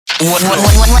Welcome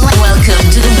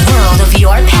to the world of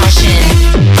your passion.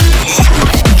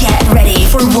 Get ready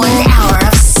for 1 hour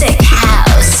of sick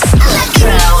house,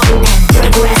 electro, and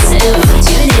progressive.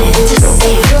 Tune in to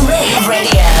Save the Rave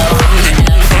Radio.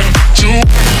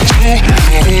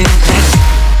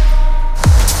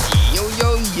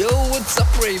 Yo, what's up,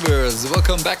 ravers?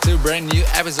 Welcome back to a brand new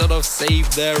episode of Save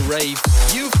the Rave.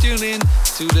 You've tuned in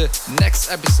to the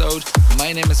next episode.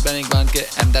 My name is Benny Glanke,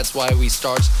 and that's why we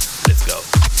start. Let's go.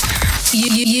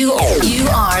 You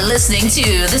are listening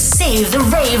to the Save the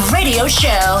Rave Radio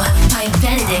Show by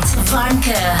Benedict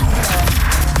Varnke.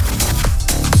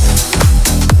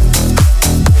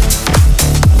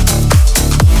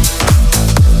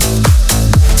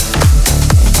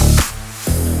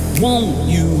 Won't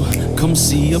you come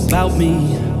see about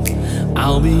me?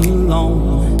 I'll be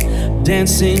alone,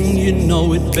 dancing, you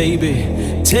know it,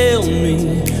 baby. Tell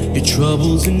me your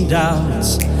troubles and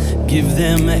doubts. Give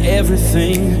them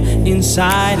everything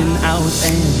inside and out.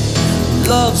 And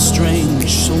love strange,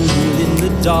 so real in the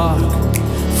dark.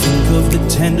 Think of the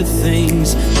tender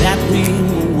things that we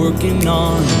were working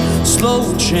on.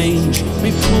 Slow change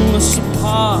may pull us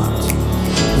apart.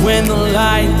 When the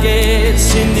light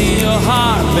gets into your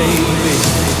heart, baby,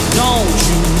 don't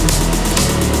you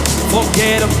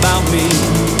forget about me.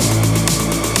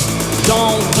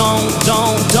 Don't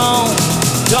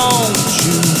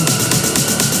you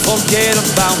forget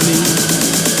about me.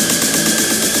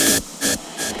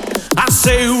 I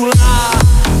say ooh la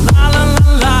la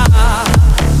la la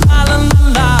la la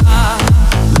la la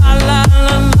la la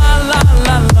la la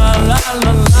la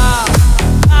la la.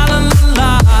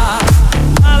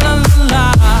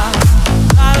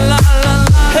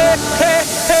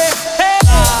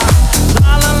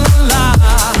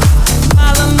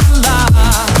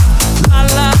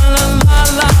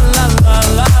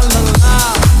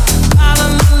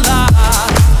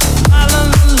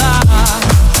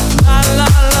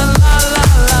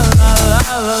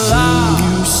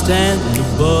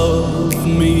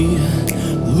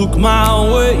 Look my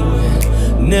way,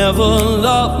 never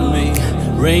love me.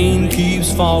 Rain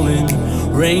keeps falling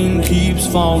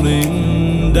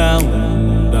down,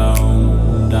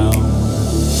 down, down.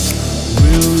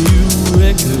 Will you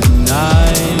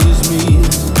recognize me?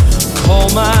 Call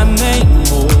my name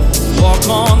or walk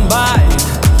on by.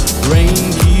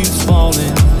 Rain keeps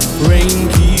falling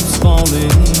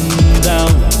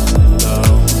down,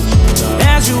 down, down.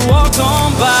 As you walk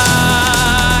on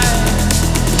by,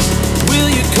 will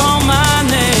you call my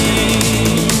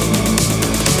name?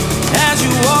 As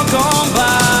you walk on by,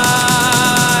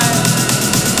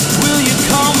 will you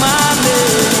call my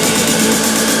name?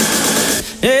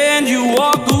 And you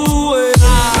walk away.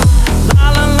 La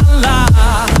la la la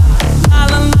la la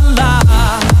la la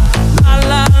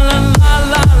la la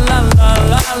la la la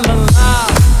la la.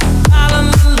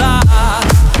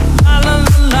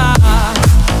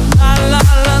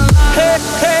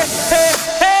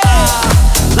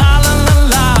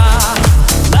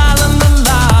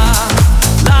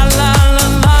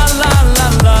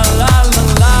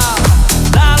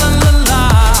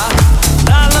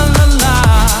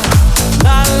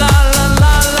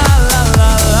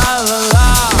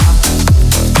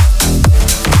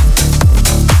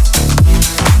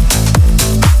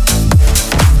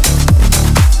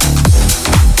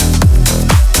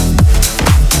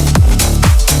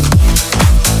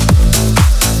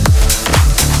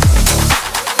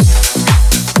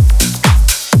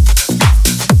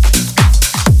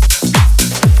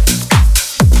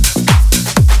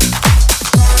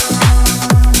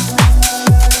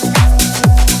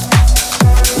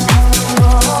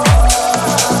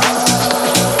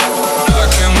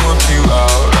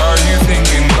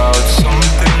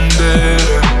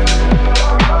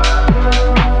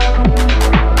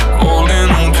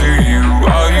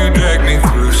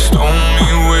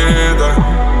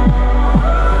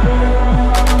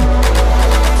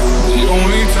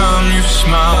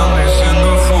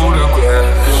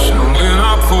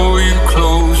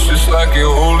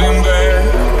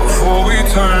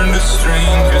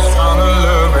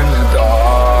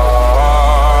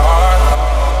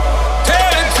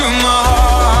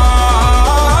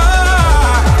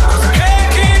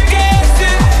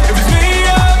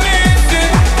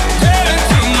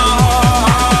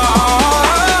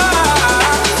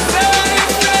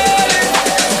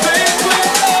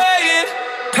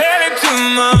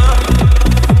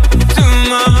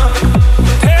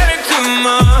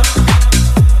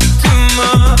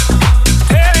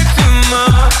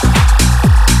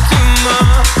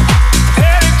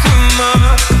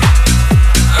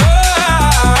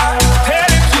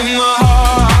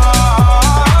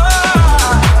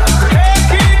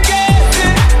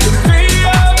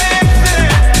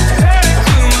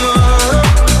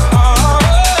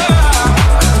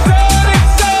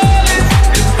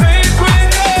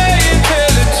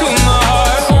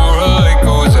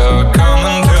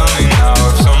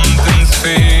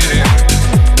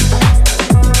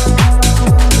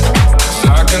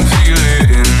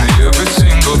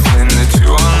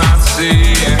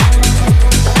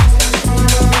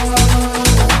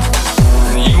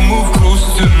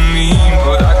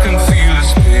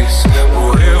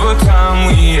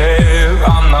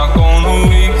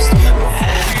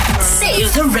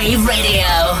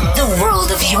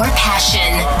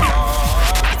 passion.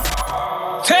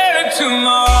 Tell it to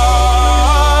my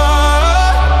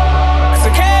heart, 'cause I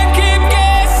can't keep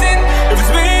guessing if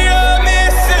it's me you're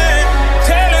missing.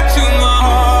 Tell it to my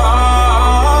heart.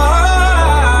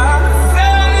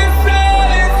 Silence,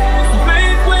 silence,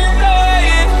 place we're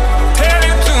dying. Tell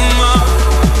it to my heart.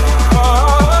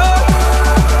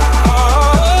 Tell it to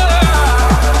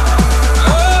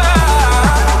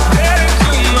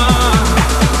my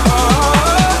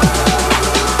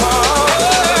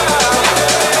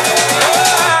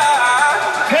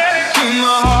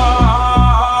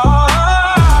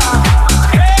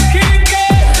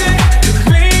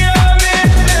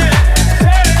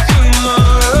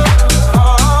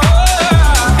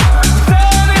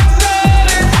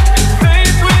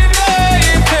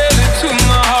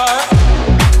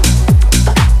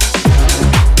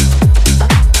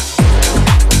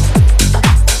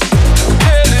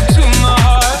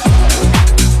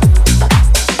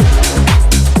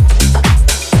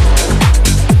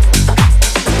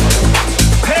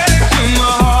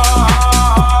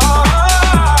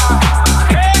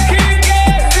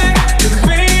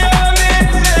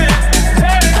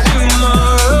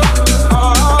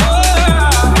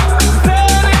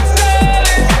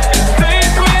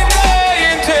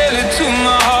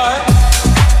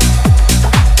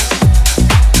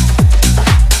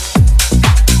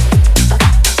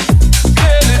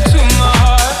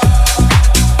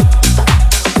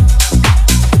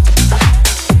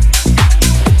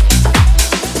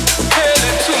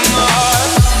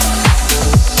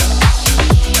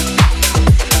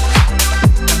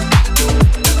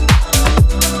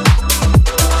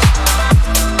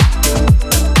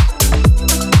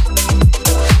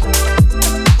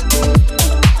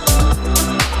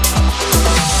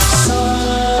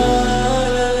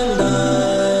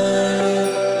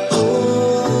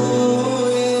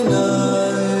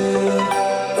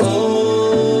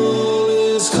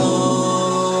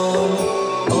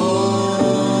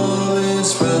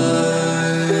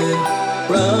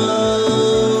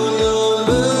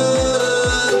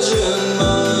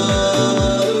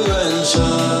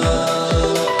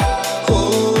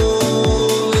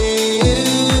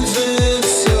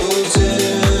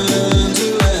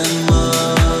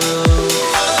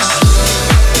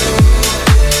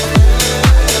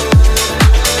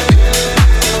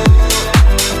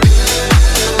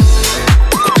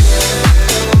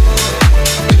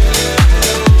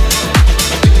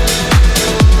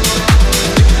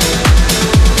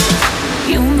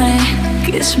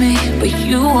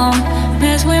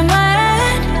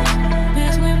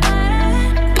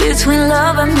Between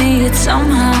love and me, it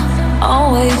somehow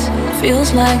always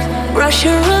feels like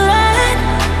Russian roulette.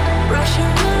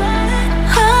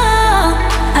 Oh,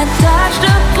 I dodged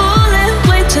a bullet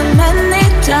way too many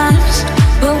times,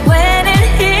 but when it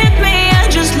hit me, I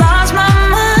just lost my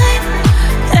mind.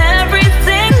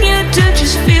 Everything you do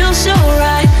just feels so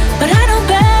right, but I know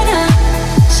better,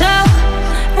 so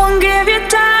won't give you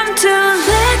time to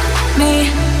let me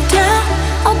down.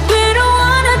 I'll be the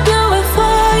one to do it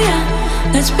for you.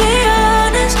 Let's be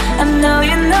honest, I know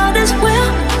you know this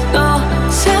will go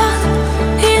south.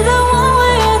 Either one way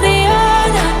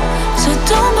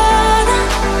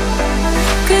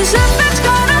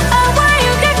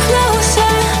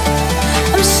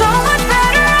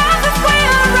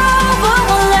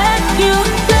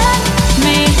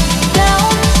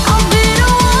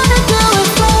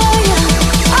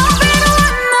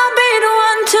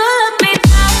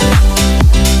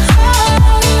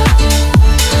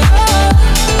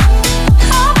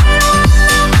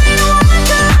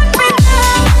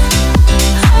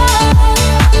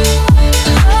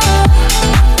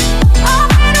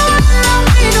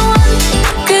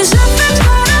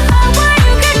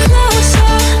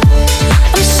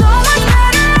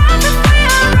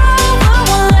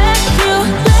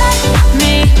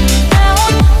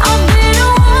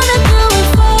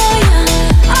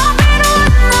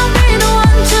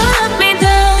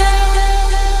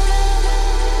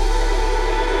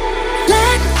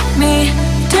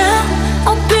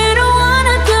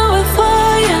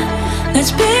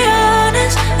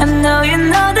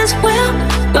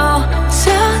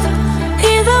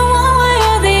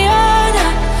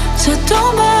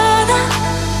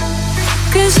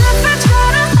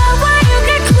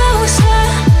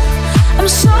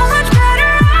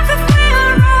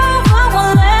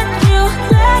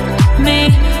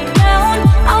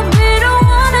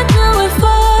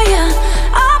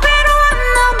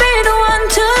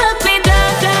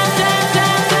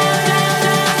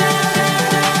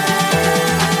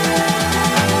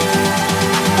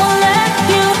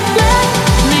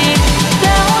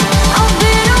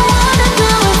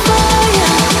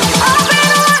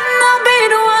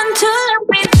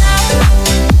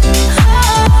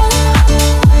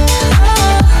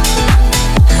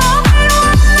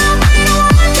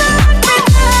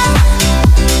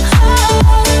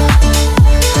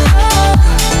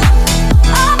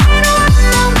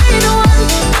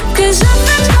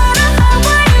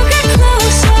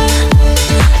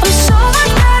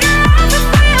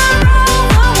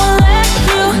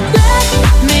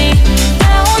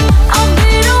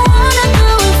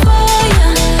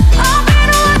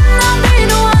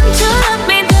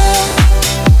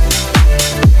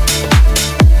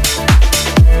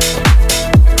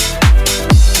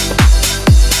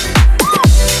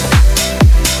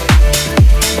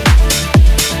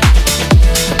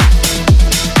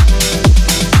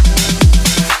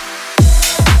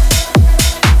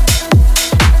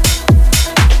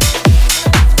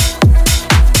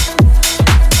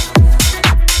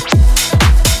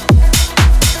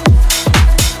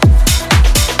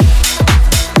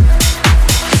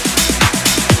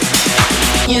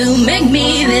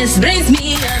this brings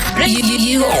me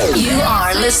up. You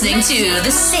are listening to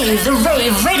the Save the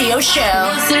Rave radio show.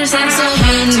 Mr.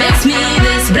 Saxophone makes me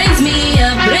this, brings me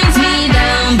up, brings me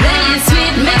down, play it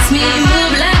sweet, makes me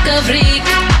move like a freak.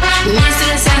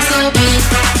 Mr. Saxophone,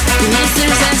 Mr.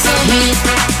 Saxophone,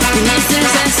 Mr.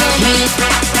 Saxophone,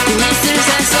 Mr.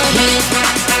 Saxophone,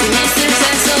 Mr.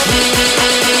 Saxophone.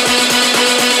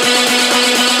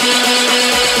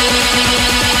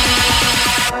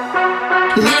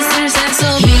 Mr.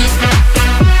 Saxophone.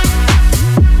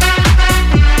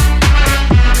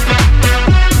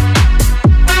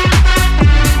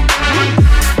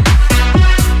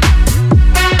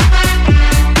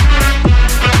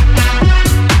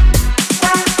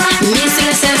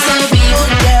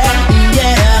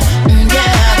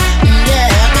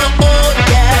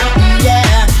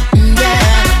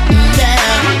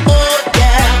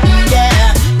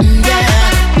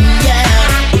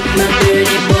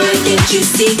 You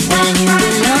see when you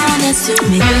belong next to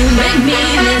me. You make me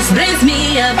this, brings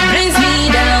me up, brings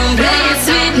me down, play it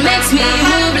sweet, makes me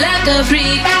move like a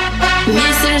freak.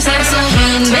 Mr.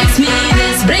 Saxophone makes me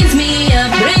this, brings me up,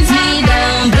 brings me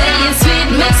down, play it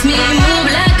sweet, makes me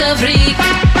move like a freak.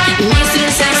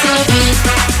 Mr. Saxophone,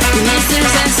 Mr.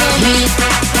 Saxophone,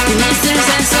 Mr.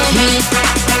 Saxophone,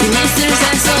 Mr.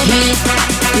 Saxophone,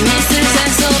 Mr.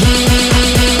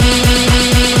 Saxophone.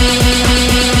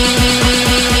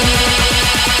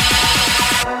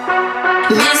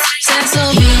 Mr.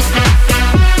 Saxophone.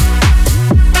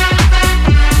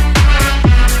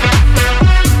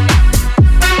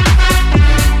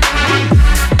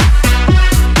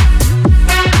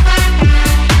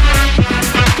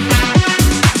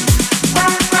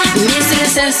 Mr.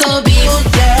 Saxophone.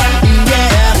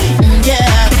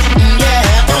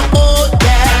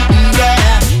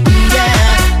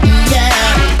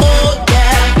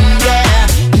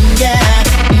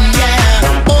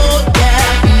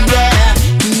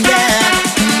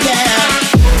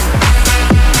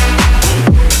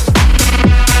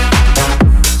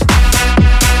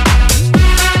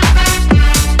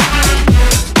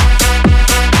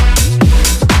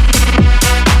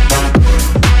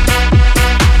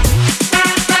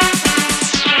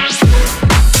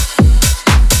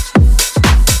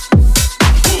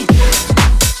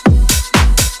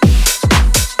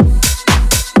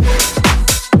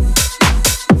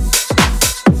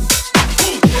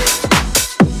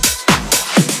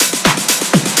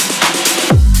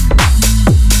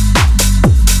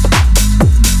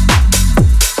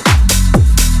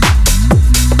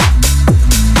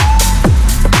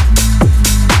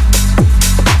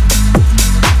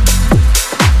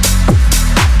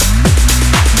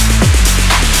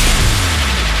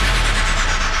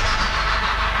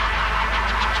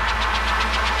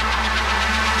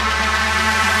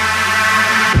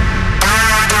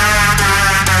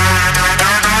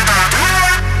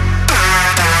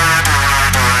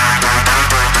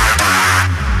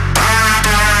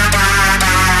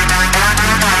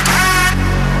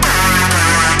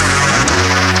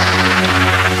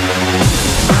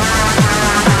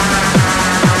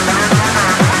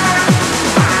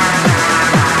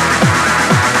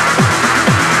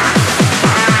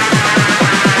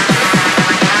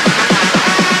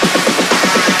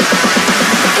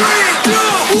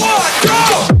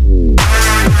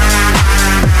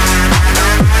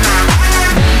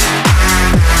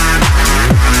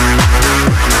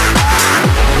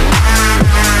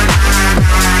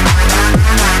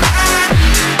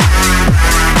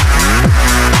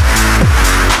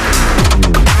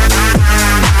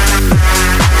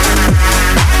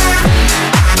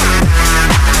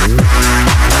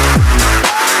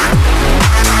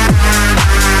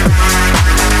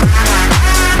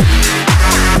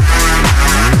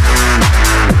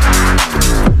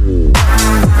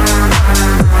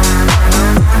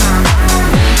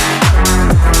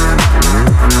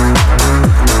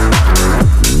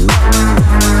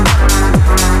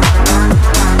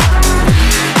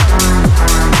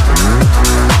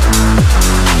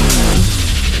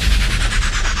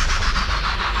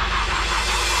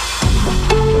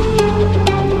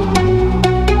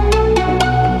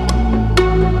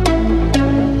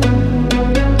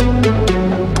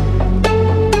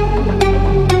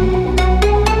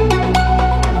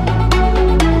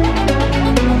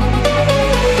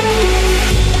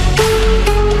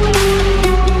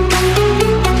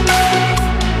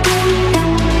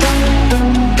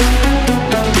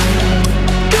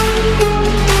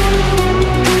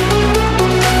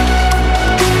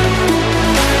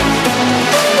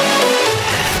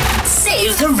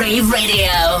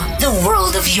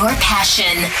 your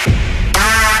passion.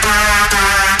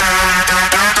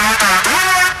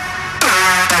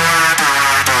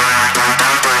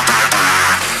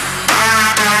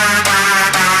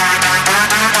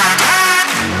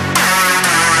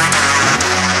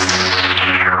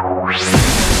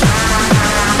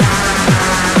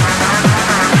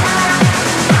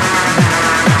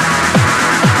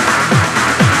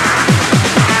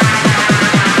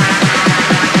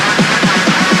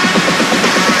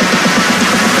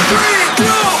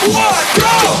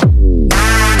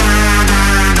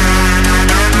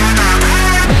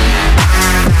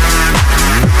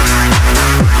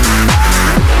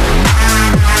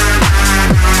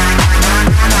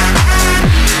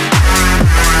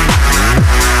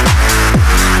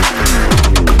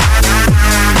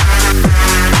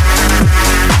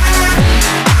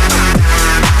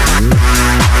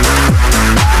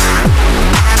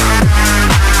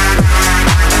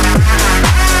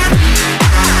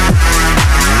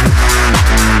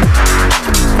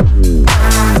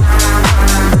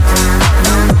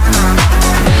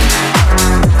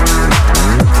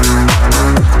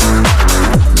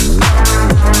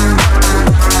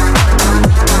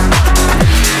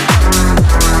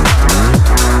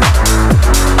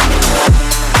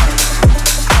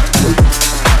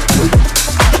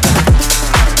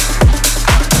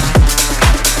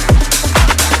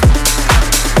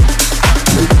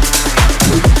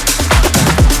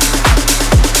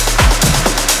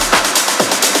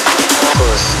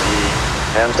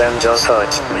 then just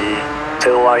touch me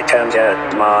till I can get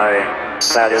my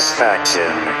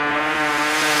satisfaction.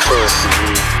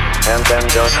 Pussy, and then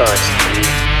just touch me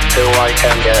till I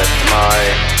can get my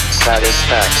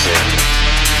satisfaction.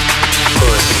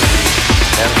 Pussy,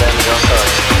 and then just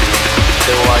touch me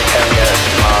till I can get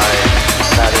my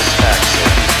satisfaction.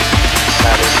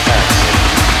 Satisfaction,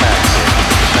 faction,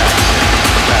 faction,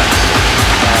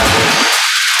 faction,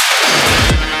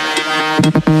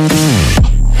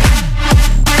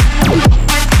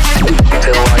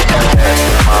 till I can get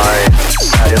my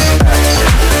satisfaction.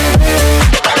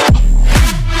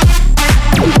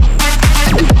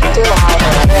 Till I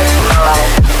can get my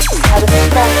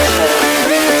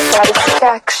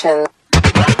satisfaction.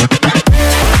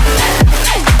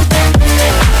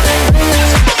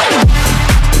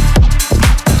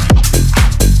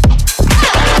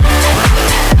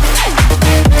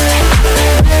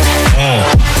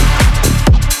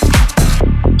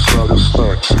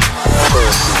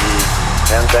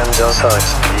 And then just touch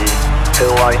me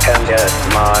till I can get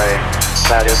my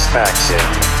satisfaction.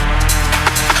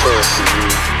 Pussy,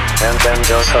 and then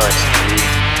just touch me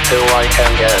till I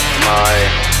can get my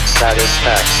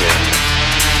satisfaction.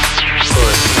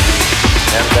 Pussy,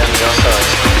 and then just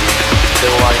touch me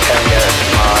till I can get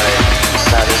my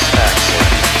satisfaction.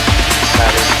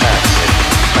 Satisfaction,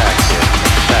 faction,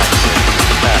 faction,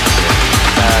 faction,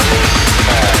 satisfaction.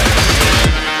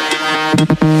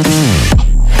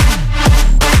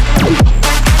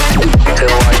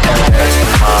 Till I can get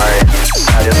my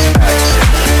satisfaction.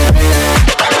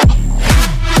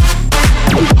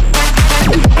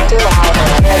 Till I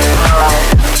can get my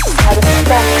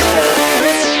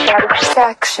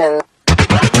satisfaction.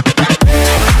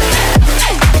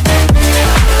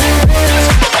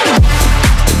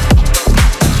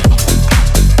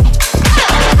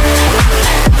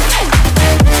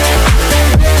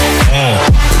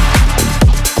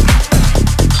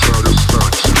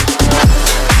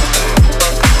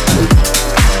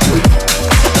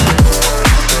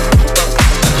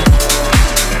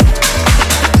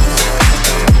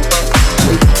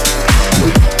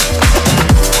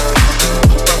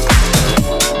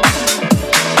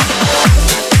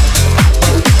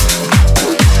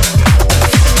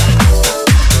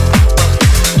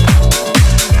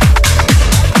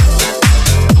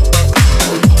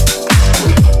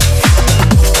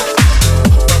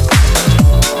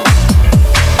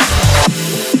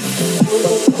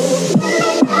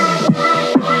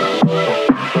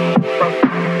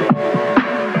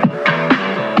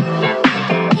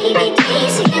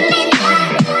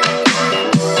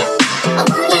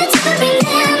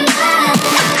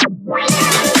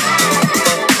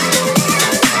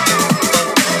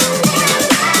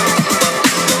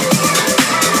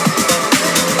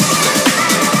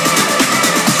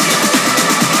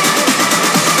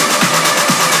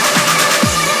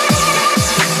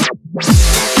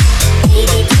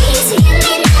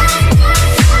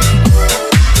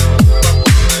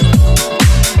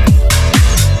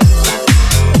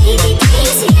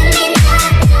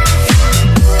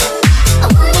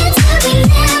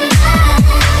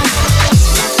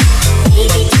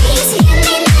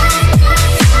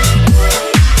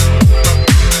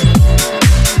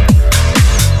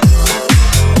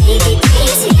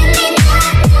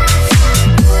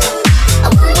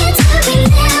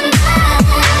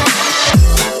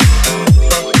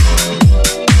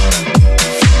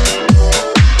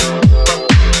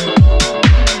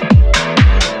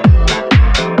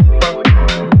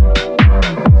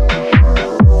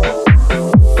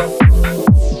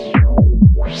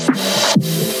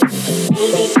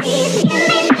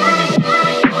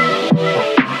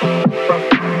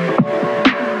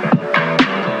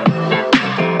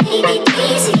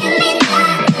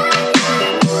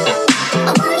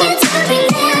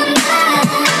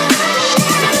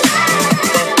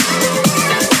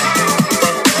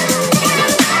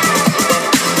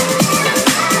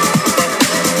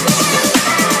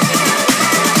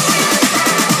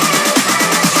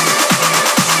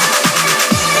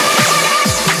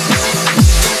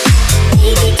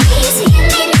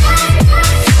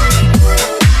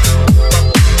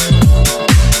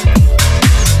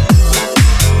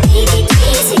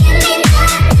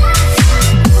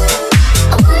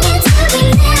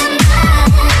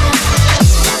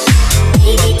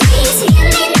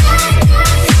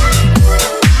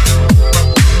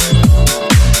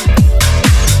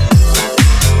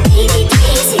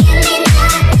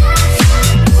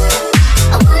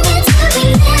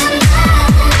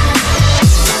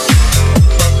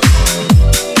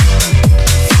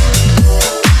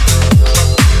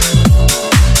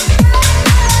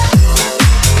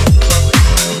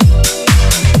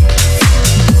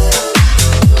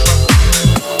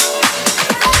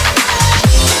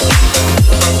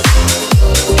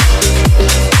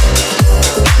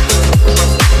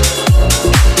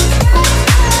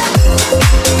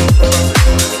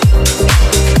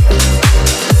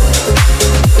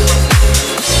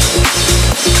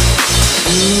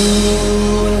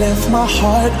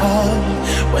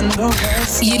 when the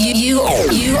rest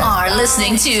You are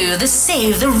listening to the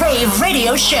Save the Rave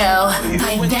radio show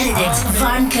by Benedict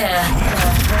Varnke.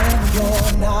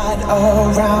 you're not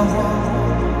around.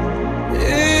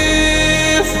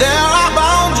 If there are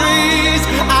boundaries,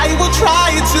 I will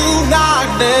try to knock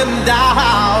them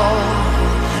down.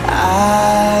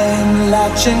 I'm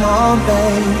latching on,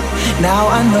 babe. Now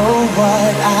I know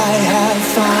what I have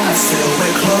found. I feel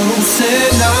we're close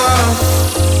enough.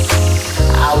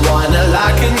 I wanna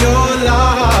lock in your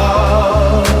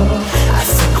love. I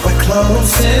think we're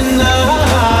close enough.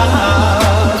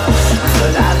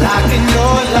 Could I lock in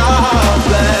your love,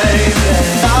 baby?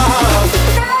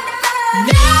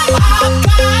 Now I've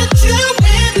got you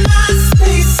in my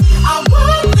space. I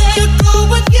won't let go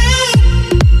again.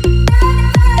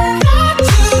 Got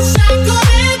you shackled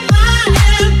in my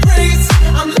embrace.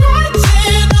 I'm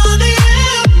latching on to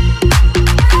you.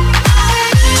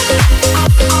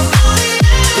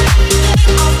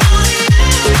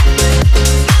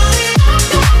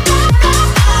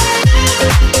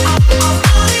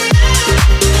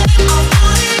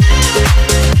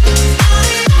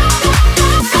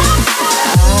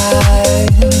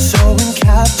 I'm so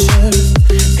encaptured,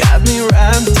 got me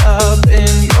wrapped up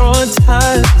in your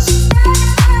touch.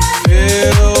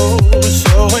 Feel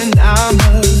so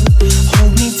enamored,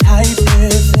 hold me tight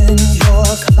within your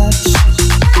clutch.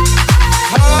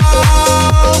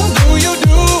 How do you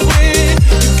do it?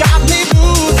 You got me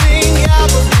losing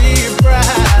every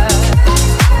breath.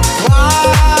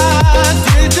 What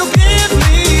did you give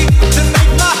me to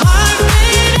make my heart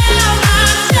beat out my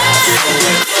chest?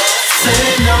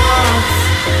 Enough.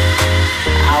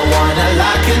 I wanna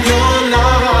lock in your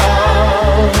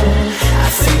love. I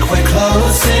think we're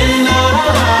close enough.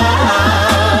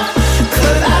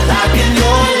 Could I lock in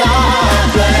your love,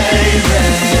 baby?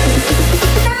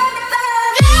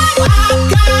 Now I've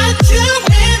got you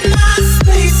in my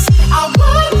space. I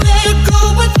won't let go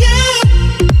again.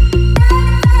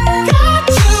 Got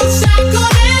you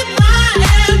shackled in my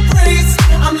embrace.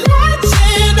 I'm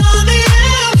latching on to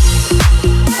you.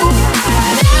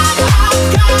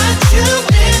 Got you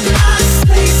in my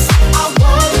space.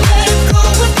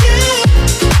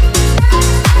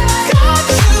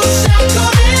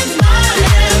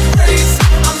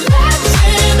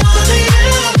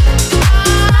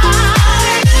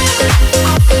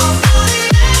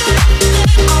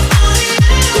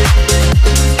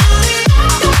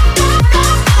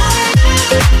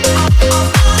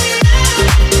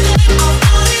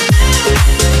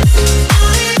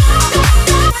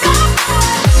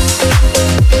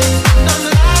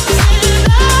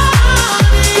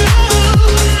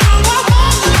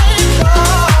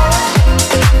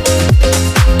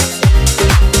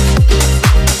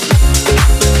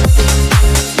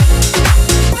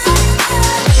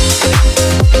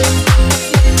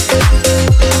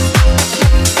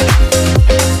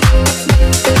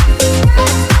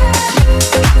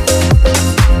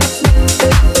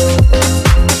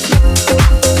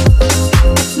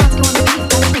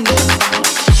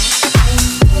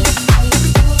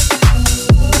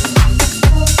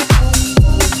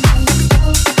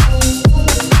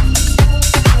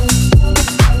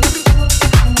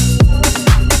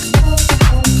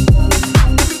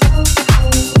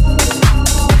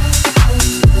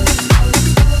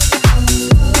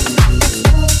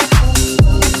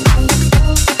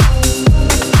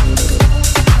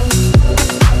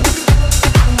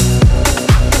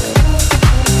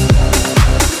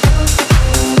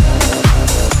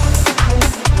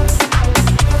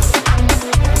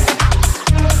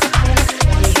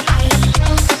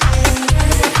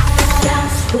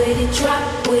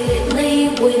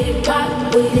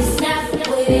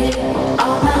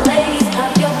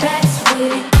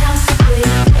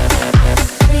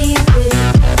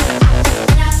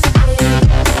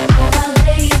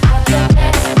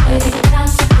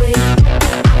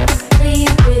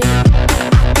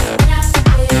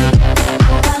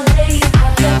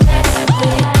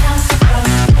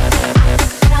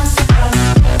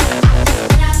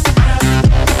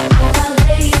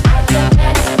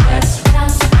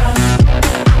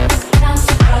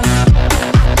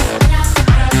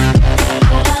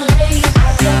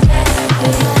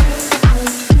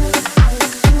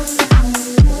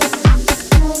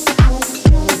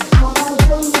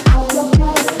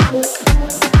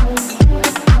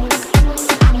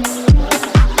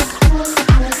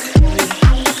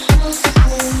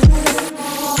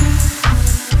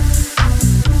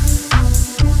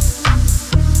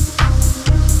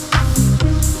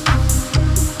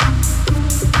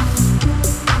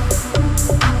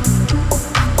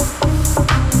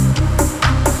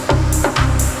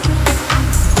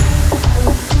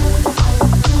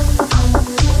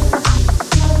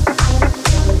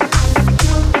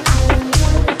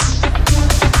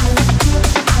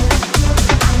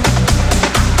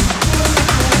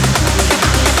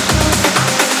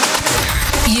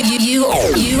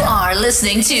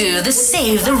 into the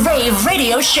Save the Rave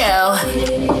radio show.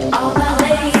 All my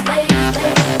ladies, ladies,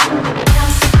 ladies,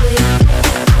 dance with,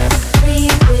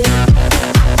 breathe with,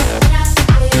 dance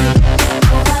with.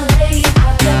 All my ladies,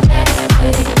 pop your backs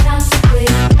with, dance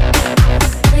with,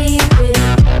 breathe with,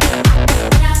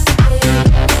 dance with.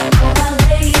 All my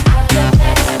ladies, pop your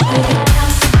backs with,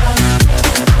 dance from,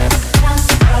 dance from, dance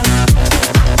from.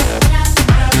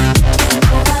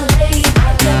 All my ladies,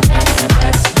 pop your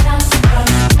backs with, dance from, dance from,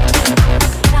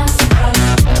 dance from.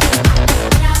 All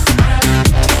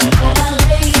my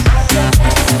ladies, pop your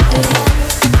backs with.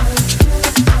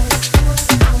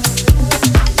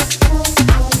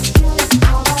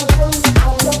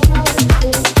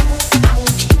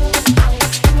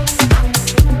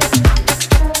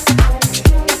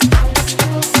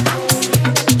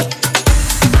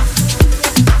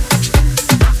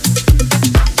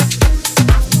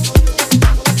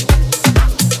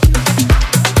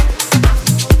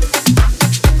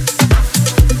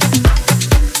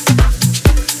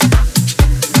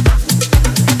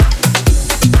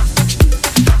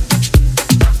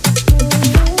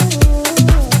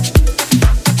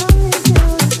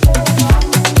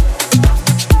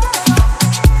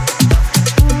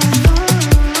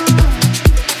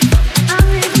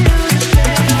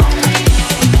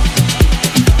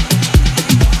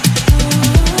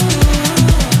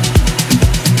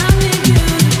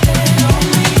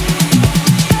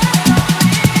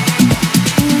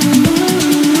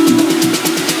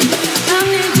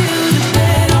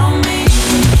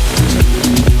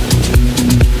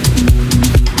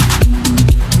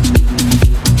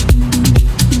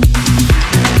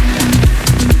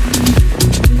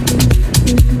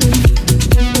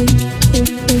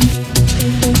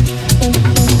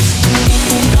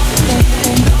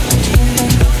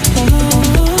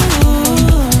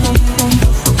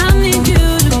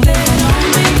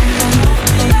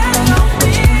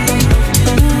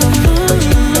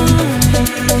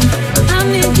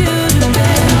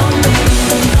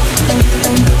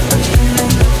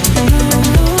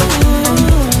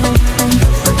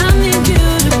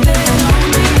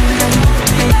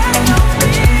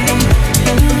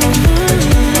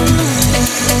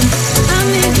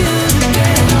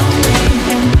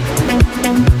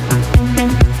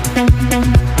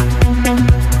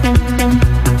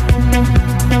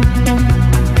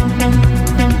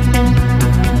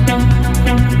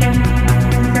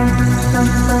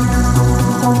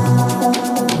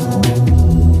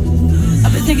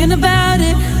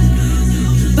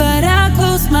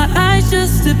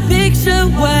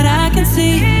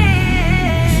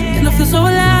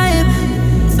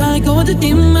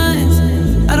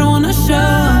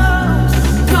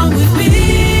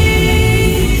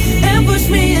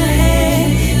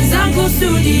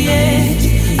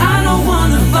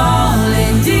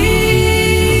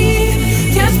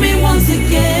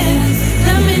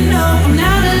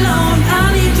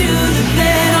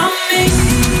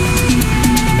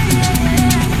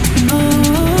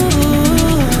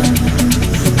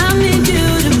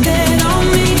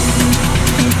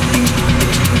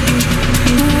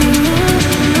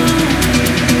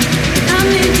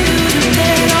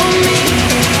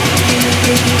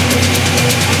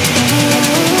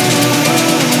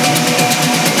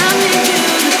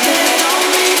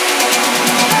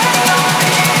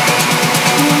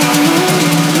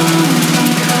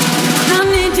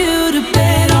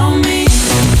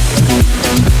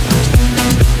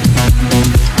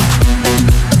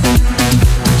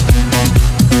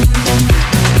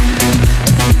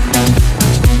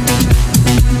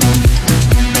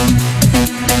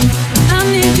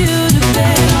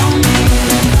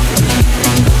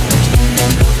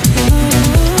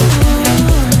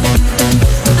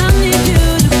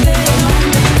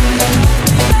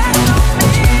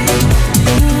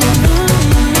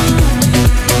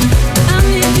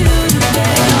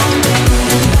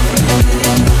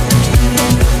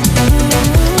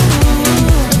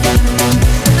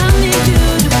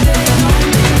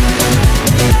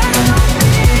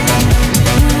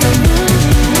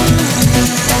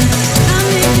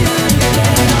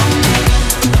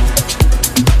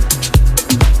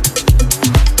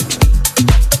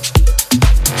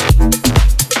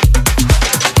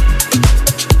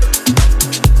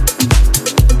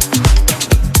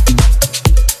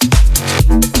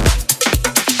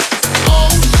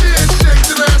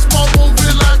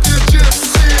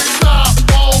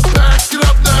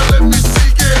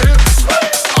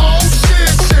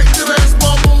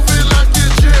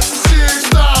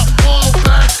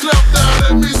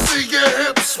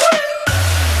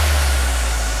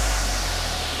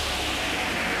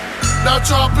 Now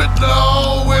drop it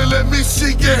low and let me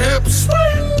see your hips.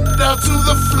 Now to to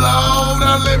the floor,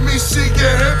 now let me see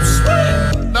your hips.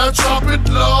 Now drop it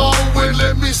low and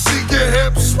let me see your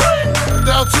hips.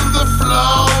 Down to the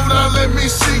floor, now let me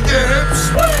see your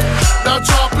hips. Now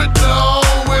drop it low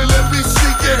and let me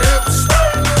see your hips.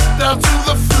 Down to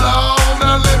the floor,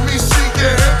 now let me see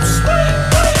your hips.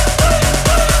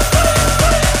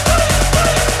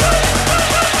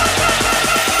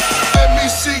 Let me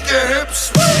see your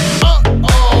hips.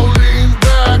 Uh-oh, lean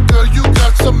back, girl, you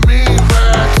got some mean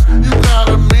racks. You got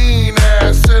a mean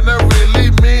ass, and I really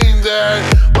mean that.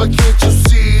 But can't you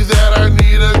see that I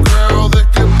need a girl that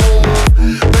can move,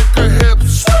 make her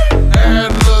hips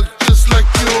and look just like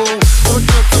you? But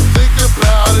just to think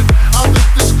about it, I think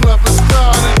this club is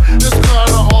started. It's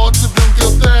kinda hard to do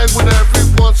your thing when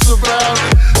everyone's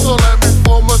surrounded. So let me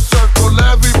form a circle,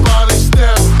 everybody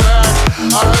step back.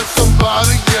 I heard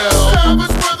somebody yell,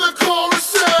 Savage with the chorus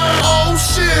said, oh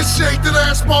shit, shake that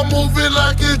ass while moving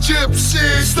like a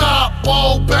gypsy. Stop,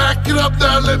 oh back it up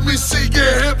now, let me see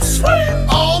your hips.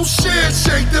 Oh shit,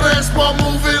 shake that ass while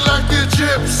moving like a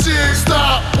gypsy.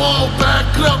 Stop, oh back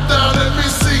it up now, let me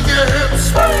see your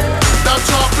hips. Now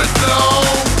drop it low,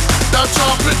 now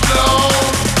drop it low,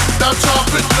 now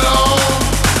drop it low,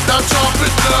 now drop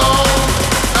it low,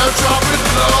 now drop it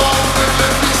low, and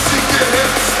let me see your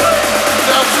hips.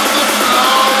 Down to the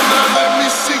floor, now let me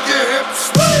see your hips.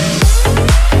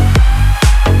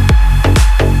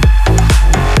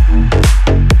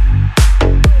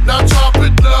 Now drop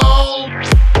it low.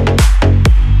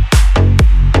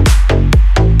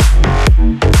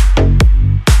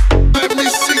 Let me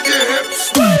see your hips.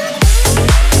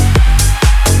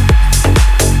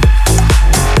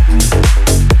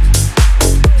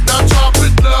 Now drop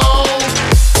it low.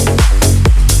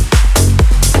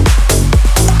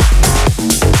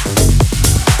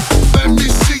 Let me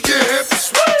see your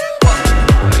hips.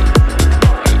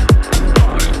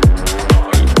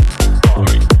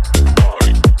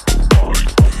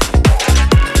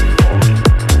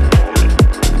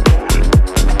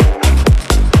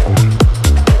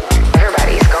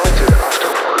 Everybody's going through the most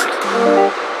important.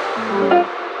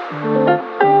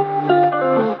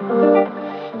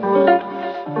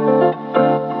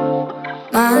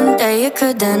 Monday you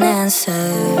couldn't answer.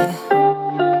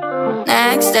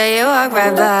 Next day you walk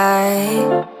right by.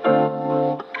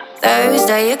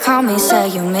 Thursday you call me, say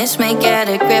you miss me, get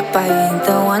a grip. I ain't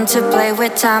the one to play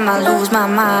with time, I lose my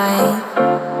mind.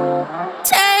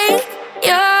 Take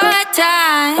your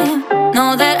time,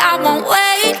 know that I won't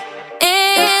wait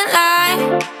in line.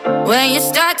 When you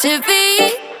start to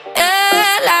be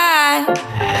alive,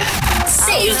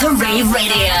 Save the Rave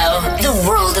Radio, the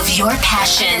world of your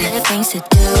passion. the things to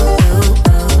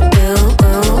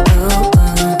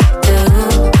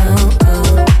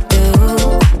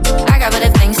I got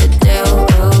better things to do.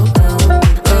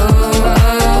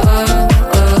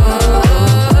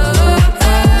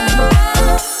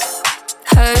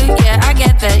 Hurt, yeah, I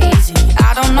get that easy.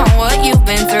 I don't know what you've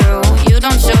been through. You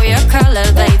don't show your color,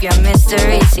 babe, your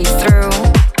mystery see through.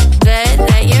 Bet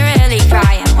that you're really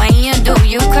crying. When you do,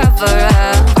 you cover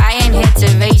up. I ain't here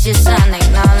to raise your son,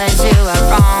 acknowledge you are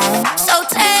wrong. So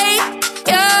take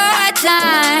your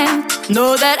time,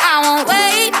 know that I won't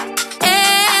wait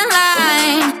in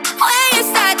line. When you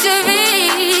start to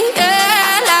realize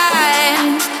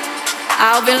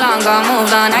I'll be long gone,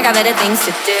 moved on, I got better things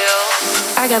to do.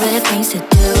 I got better things to do.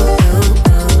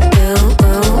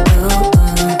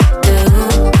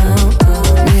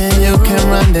 Me and you can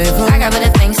rendezvous. I got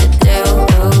better things to do.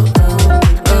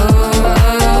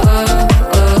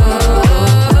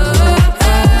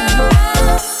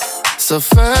 So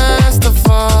first of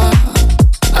all,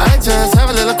 I just have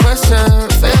a little question.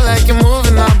 Feel like you're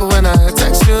moving on, but when I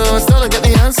text you, I still don't get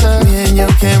the answer. Me and you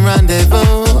can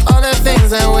rendezvous. All the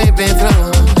things that we've been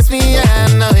through. It's me, I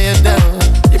know you do.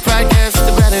 Your pride gets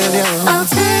the better of you. I'll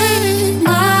take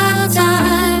my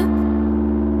time,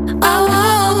 I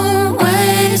won't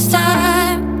waste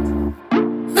time.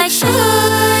 Make sure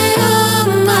you're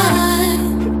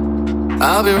mine.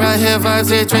 I'll be right here, vibes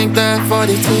here, drink that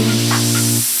 42.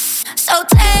 So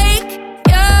take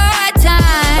your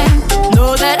time,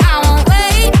 know that I won't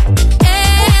wait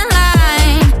in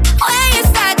line. When you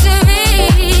start to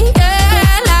realize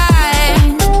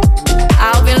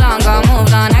I'll be long gone,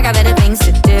 moved on, I got better things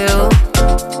to do.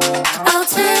 I'll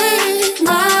take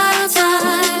my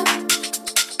time,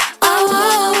 I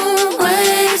won't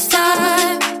waste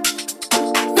time.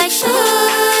 Make sure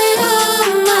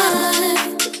you're mine.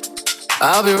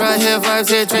 I'll be right here, vibes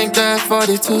here, drink that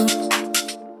 42.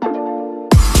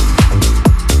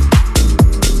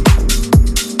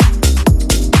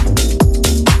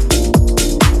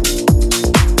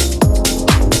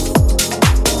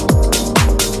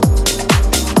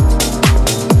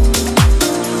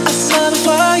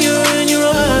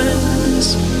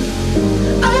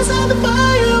 the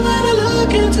fire when I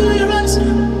look into your eyes.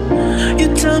 You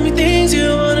tell me things you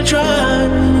wanna try.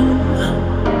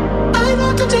 I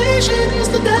know temptation is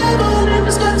the devil in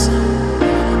disguise.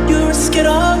 You risk it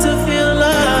all to feel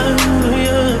alive.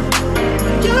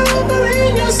 Yeah. You're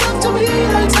offering yourself to me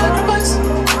like sacrifice.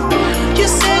 You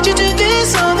said you do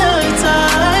this all the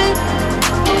time.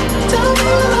 Tell me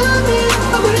you love me,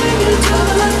 I'll bring you to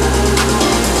the light.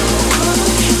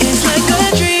 It's like a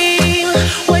dream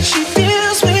when she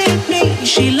feels with me.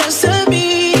 She loves to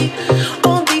be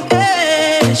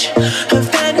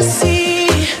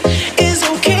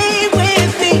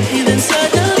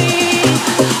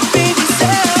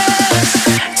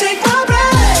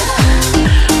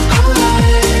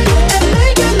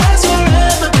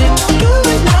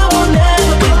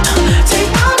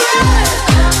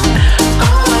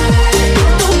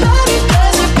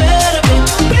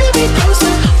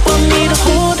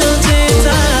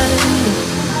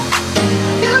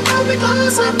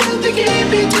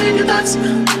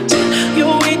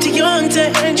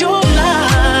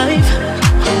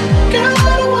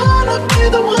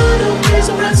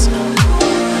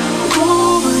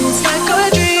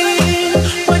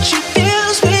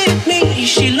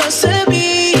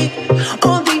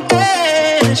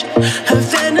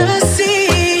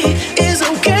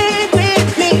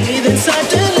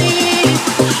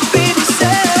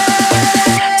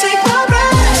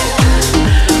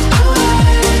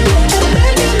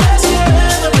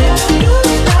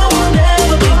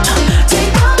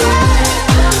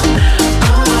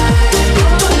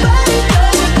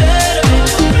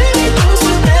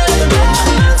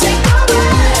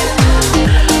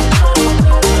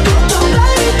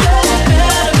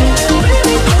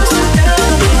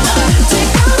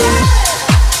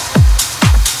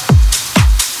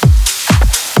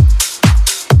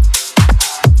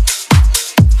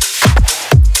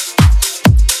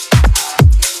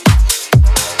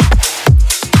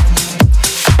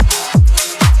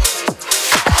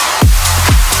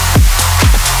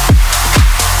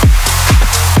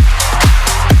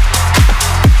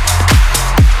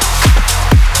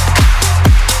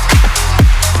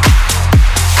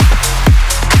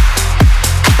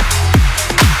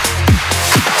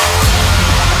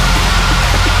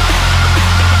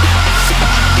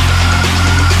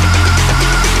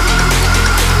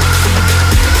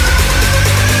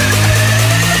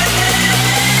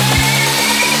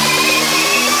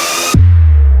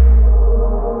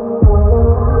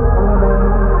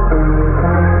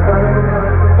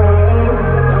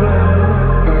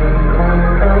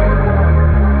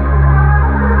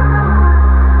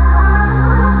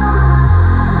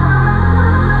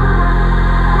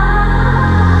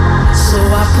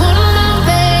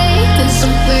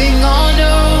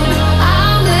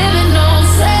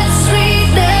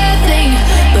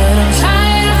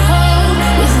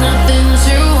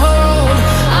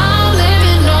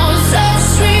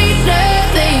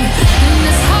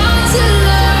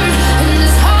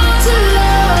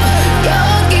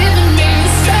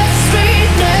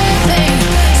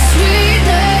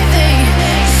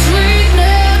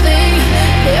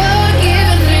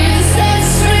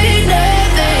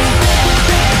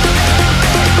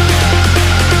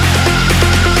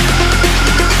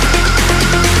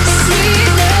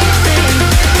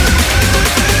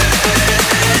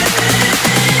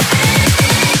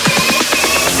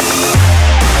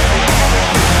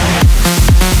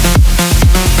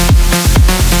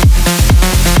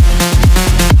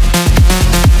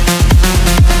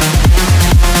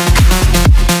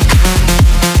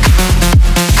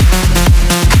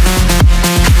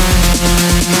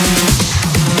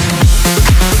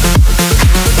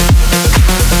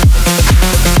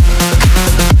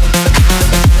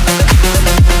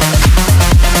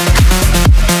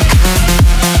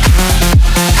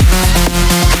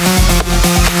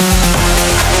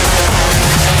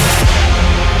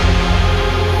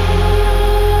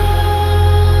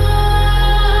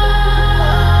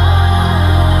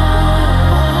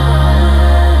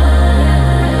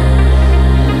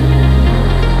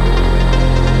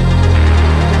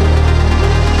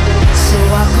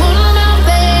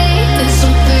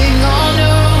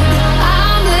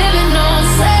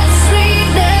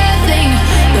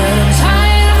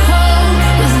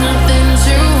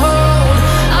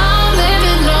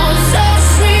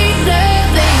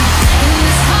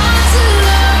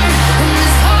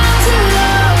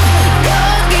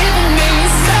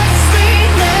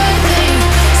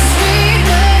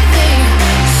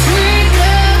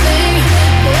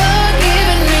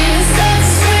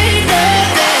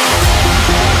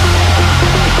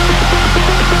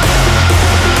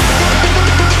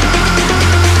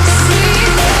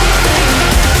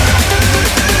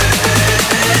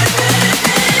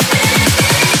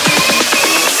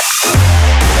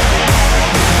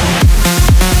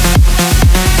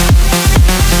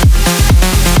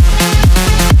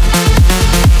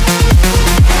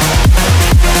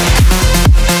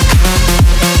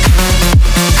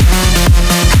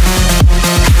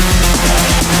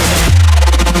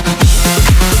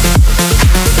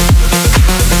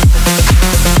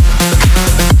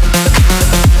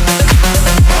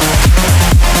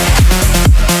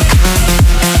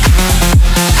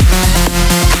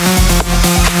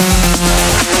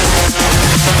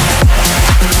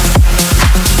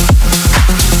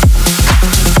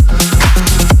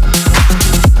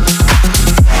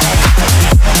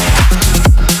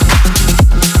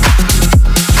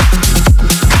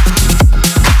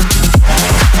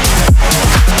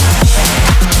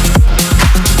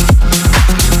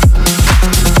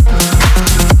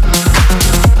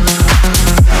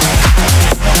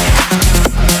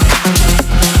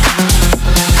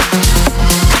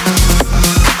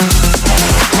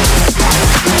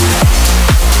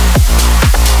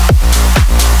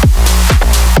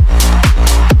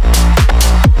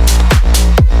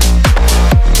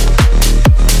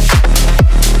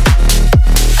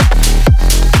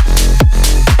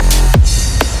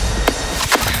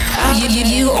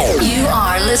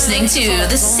to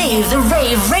the Save the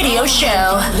Rave radio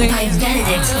show by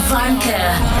Benedict Varnke.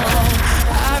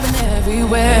 I've been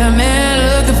everywhere, man,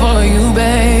 looking for you,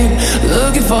 babe.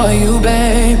 Looking for you,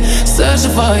 babe.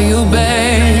 Searching for you,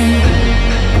 babe.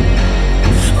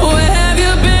 Where have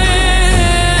you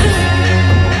been?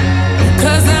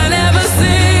 'Cause I never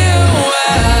see you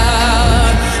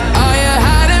out. Are you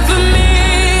hiding from me?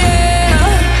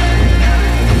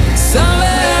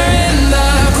 Somewhere in the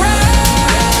crowd.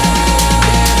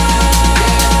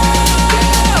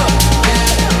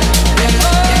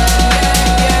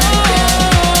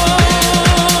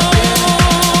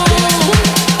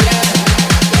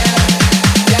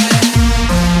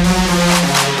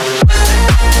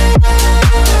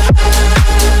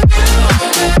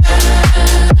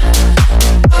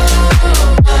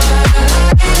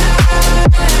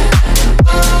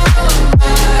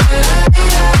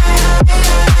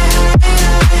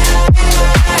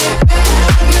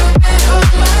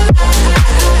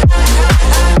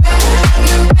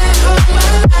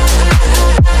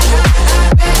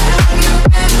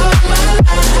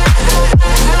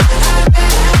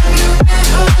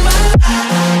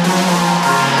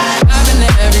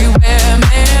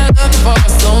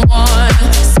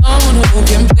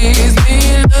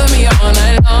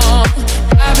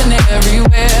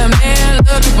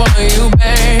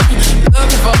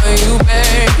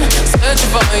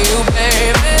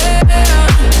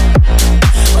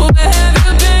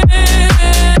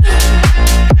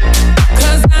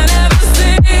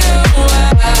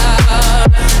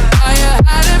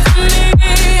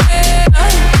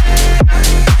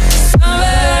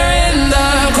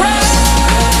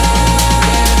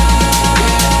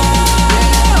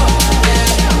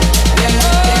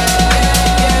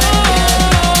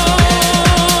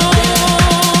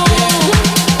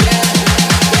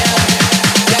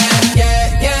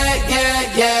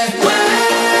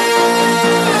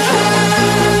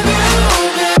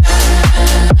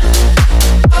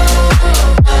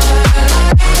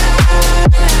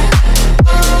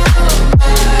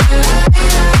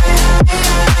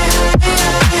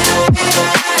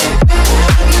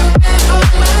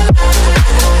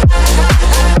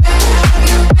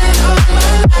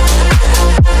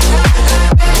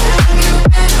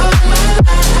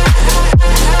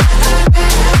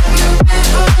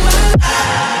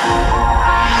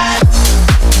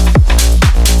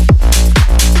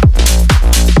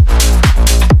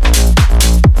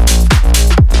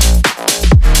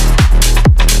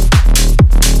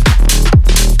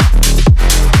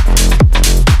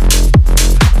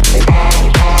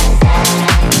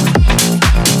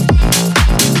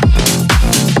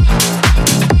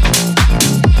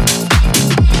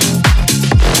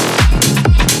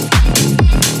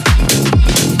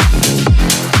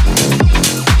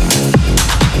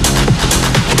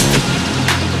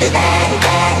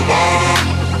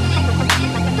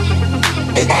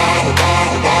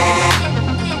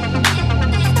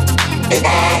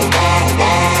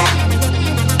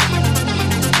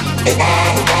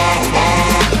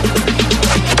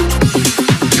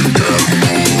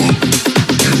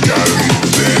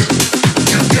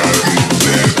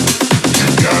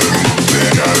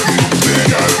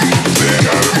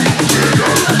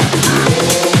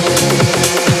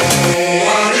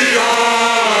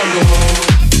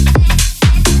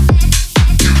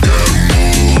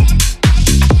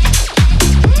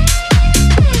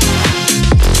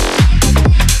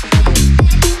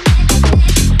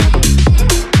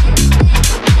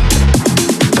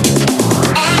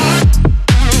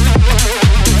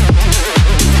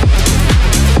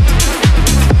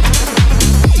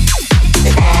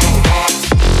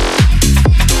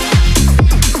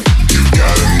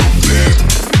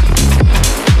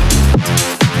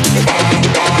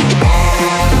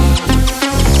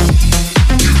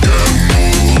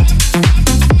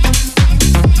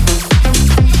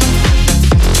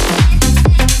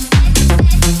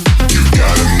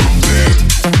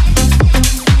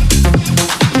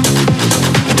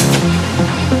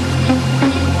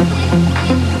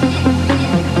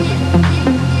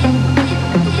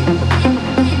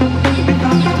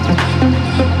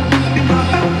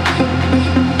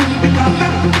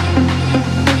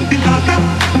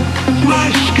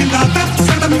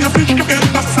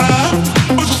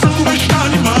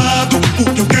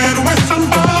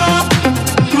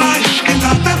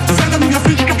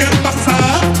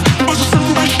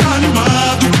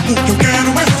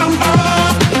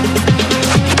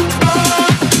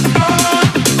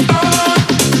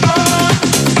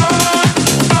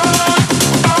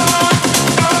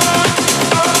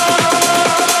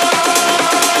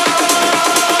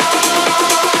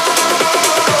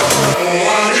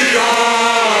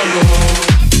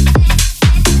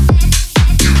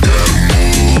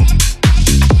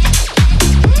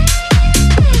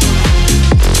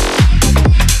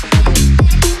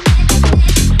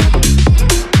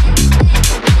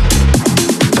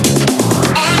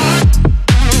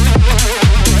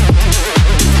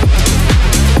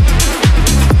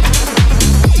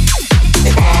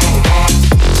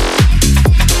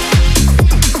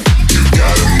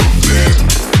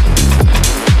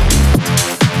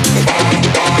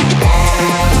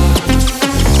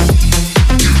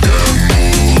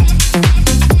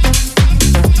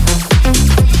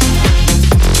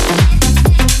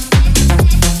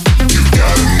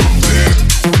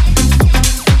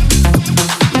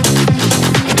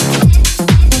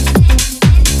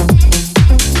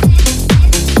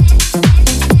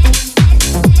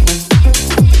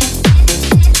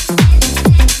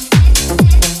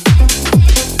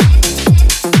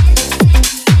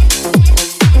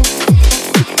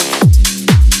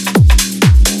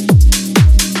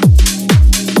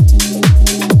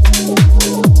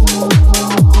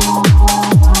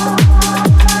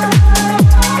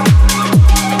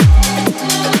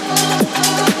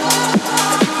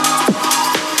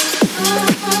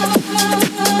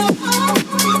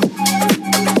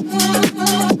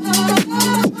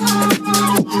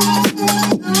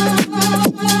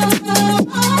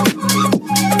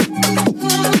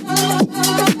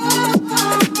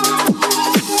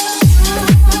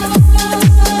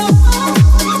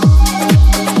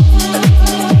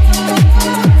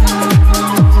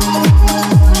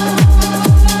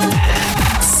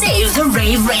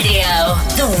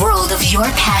 world of your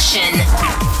passion.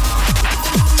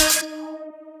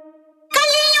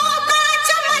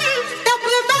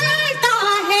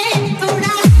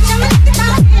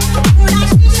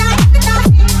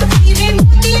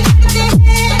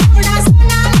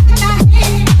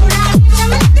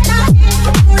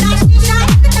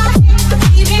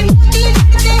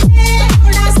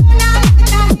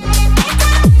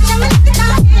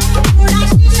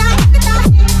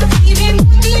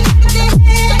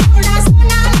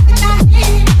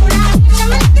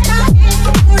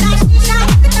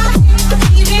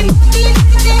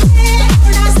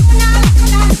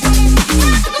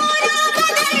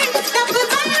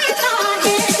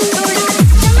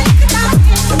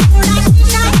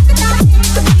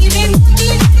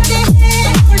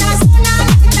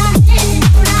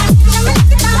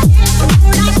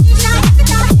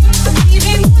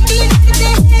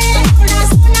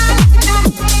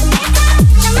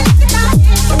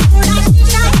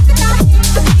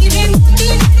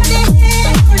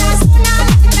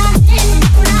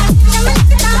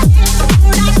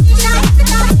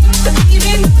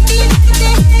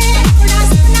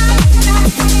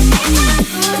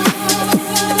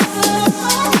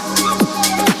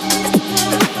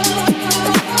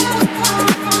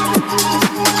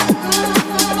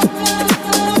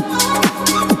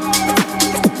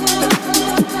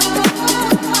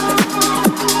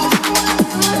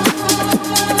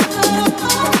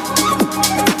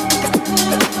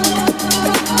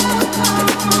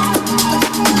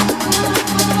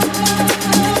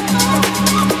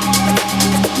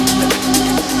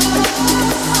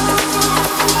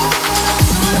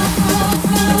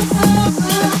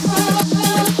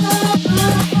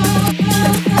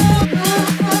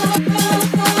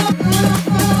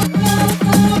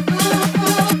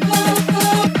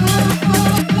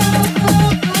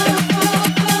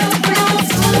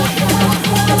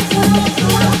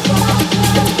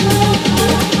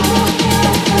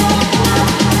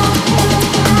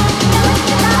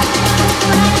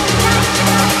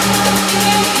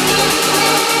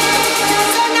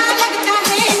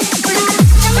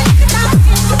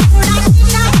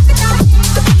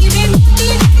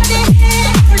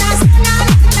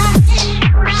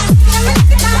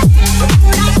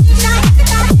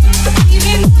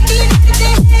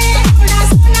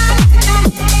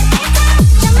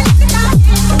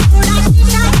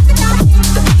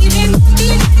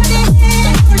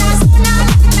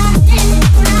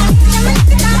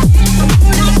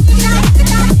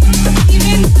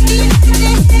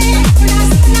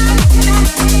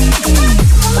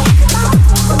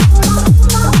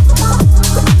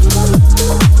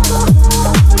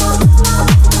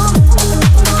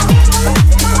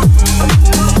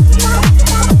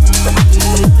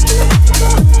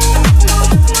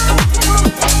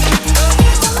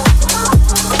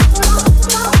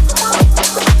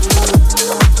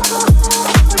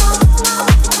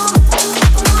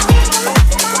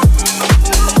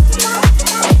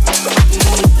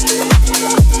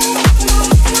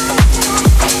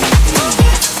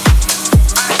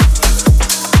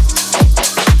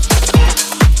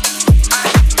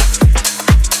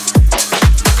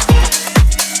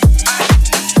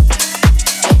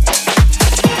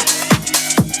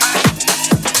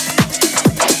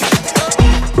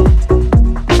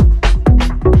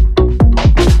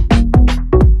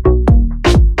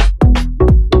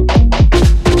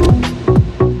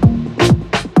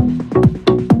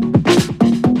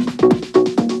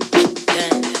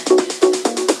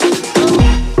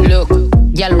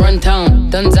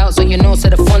 Guns out, so you know, so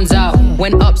the fun's out.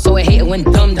 Went up, so I hate it, went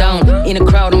dumb down. In a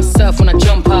crowd, I'm surf when I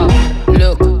jump out.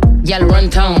 Look, y'all run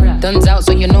town. Guns out,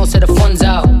 so you know, so the fun's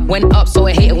out. Went up, so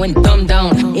I hate it, went dumb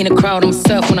down. In a crowd, I'm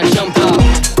surf when I jump out.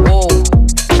 Whoa,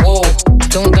 whoa,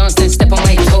 don't dance, then step on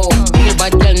my toe. Real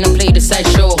bad girl, now play the side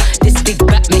show. This big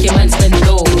back make your man spend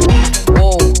dough.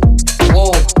 Whoa,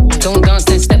 whoa, don't dance,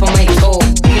 then step on my toe.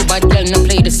 Real bad girl, now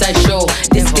play the side show.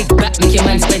 This big back make your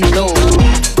man spend dough.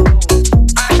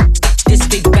 This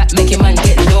big back make your man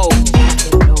get low.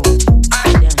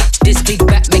 This big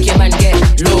back make your man get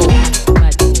low.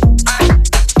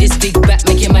 This big back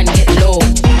make your man get low.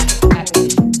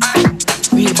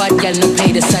 Real bad girl, now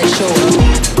play the side show.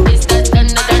 Is that down?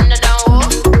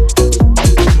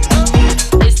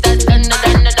 Is that down?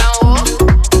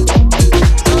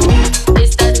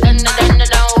 Is that down?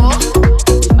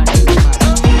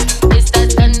 Is that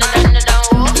down?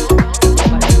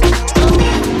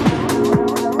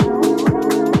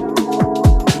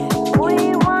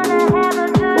 We wanna have a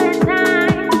good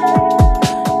time.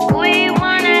 We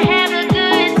wanna have a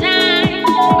good time.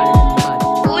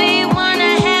 We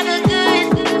wanna have a good.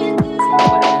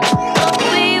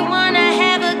 We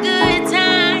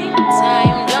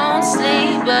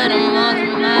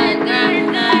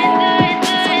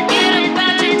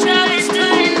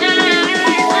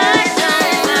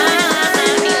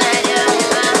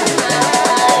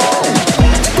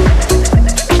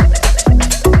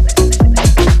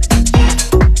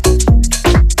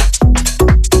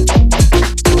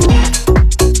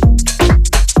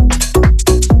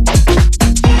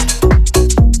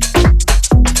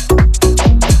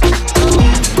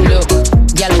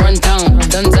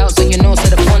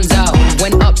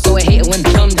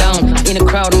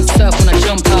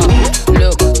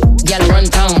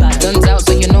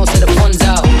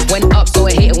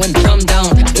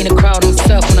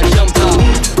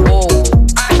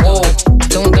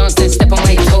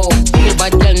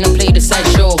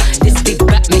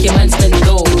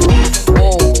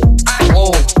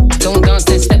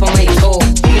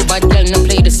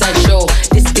pay the sideshow.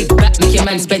 This big back make your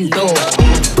man spend low.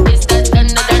 This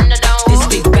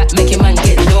big back make your man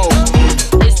get low.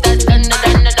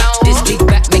 This big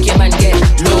back make your man get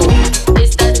low.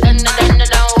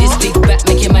 This big back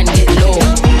make your man get low.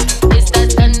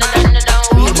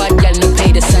 Real bad gal no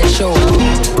pay the sideshow.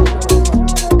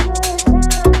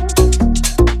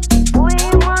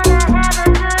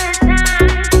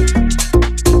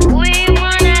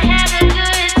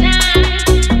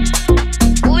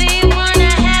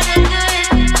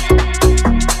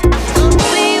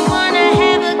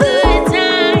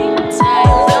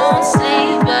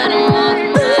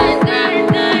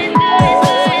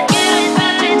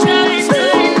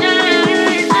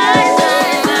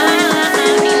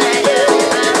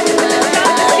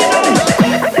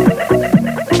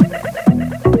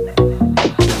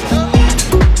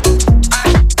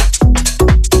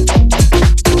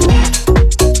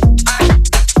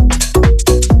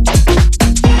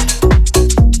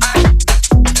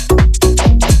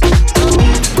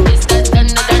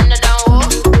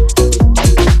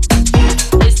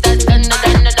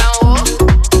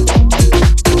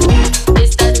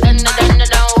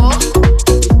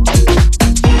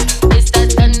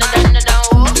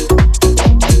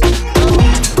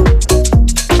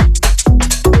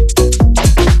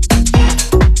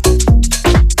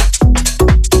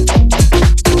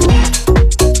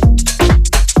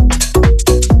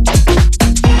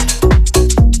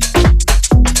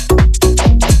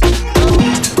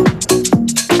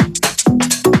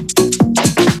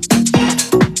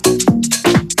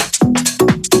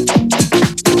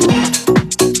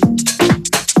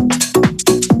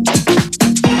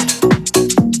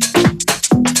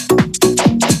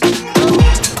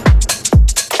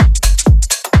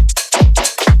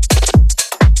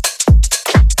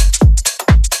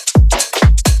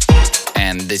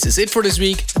 This is it for this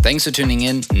week. Thanks for tuning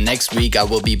in. Next week I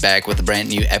will be back with a brand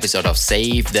new episode of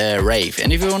Save the Rave.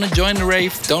 And if you want to join the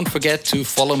rave, don't forget to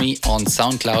follow me on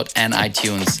SoundCloud and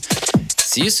iTunes.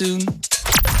 See you soon.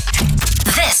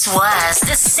 This was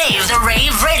the Save the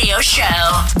Rave radio show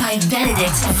by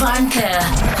Benedict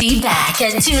Varnke. Be back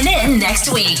and tune in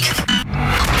next week.